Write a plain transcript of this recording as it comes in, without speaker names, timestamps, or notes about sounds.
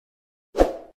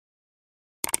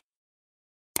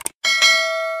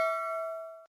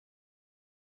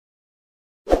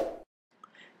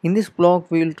In this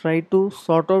block, we will try to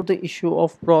sort out the issue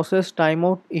of process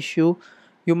timeout issue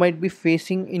you might be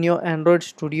facing in your Android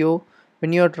Studio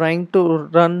when you are trying to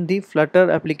run the Flutter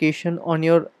application on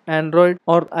your Android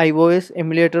or iOS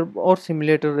emulator or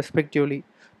simulator respectively.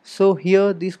 So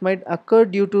here this might occur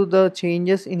due to the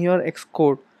changes in your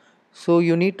Xcode. So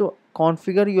you need to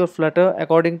configure your Flutter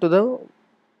according to the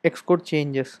Xcode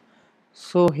changes.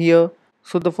 So here,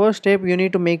 so the first step you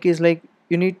need to make is like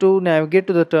you need to navigate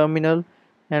to the terminal,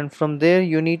 and from there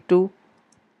you need to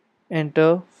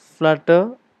enter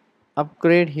Flutter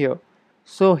upgrade here.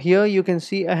 So here you can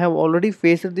see I have already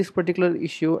faced this particular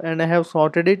issue and I have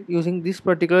sorted it using this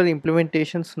particular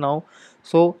implementations now.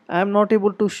 So I am not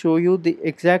able to show you the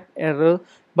exact error,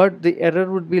 but the error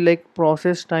would be like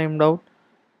process timed out.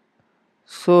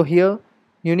 So here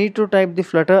you need to type the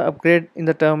Flutter upgrade in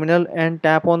the terminal and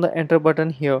tap on the enter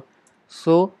button here.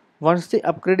 So once the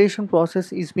upgradation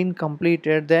process is been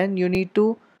completed, then you need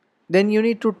to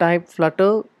type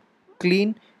Flutter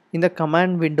clean in the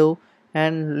command window,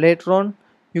 and later on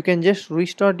you can just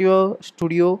restart your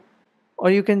studio,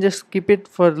 or you can just skip it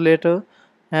for later,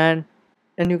 and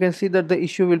you can see that the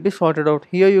issue will be sorted out.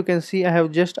 Here you can see I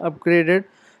have just upgraded,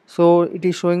 so it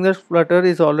is showing that Flutter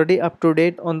is already up to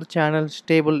date on the channel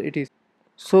stable it is.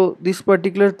 So this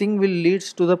particular thing will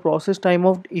leads to the process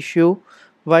timeout issue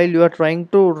while you are trying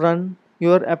to run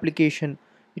your application.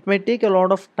 It might take a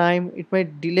lot of time, it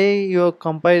might delay your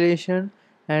compilation,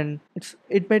 and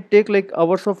it might take like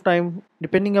hours of time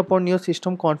depending upon your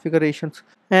system configurations.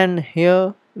 And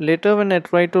here later when I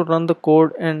try to run the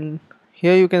code, and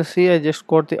here you can see I just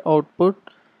got the output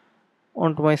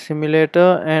onto my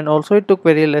simulator, and also it took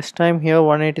very less time here,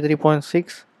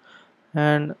 183.6,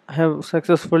 and I have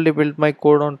successfully built my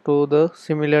code onto the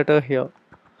simulator here.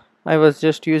 I was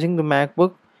just using the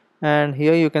MacBook, and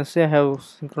here you can see I have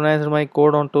synchronized my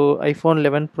code onto iPhone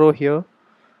 11 Pro here.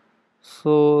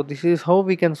 So this is how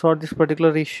we can sort this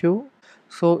particular issue.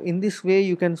 So in this way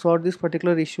you can sort this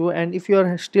particular issue, and if you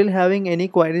are still having any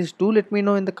queries, do let me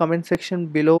know in the comment section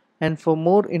below. And for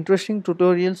more interesting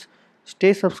tutorials,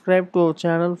 stay subscribed to our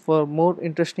channel for more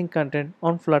interesting content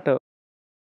on Flutter.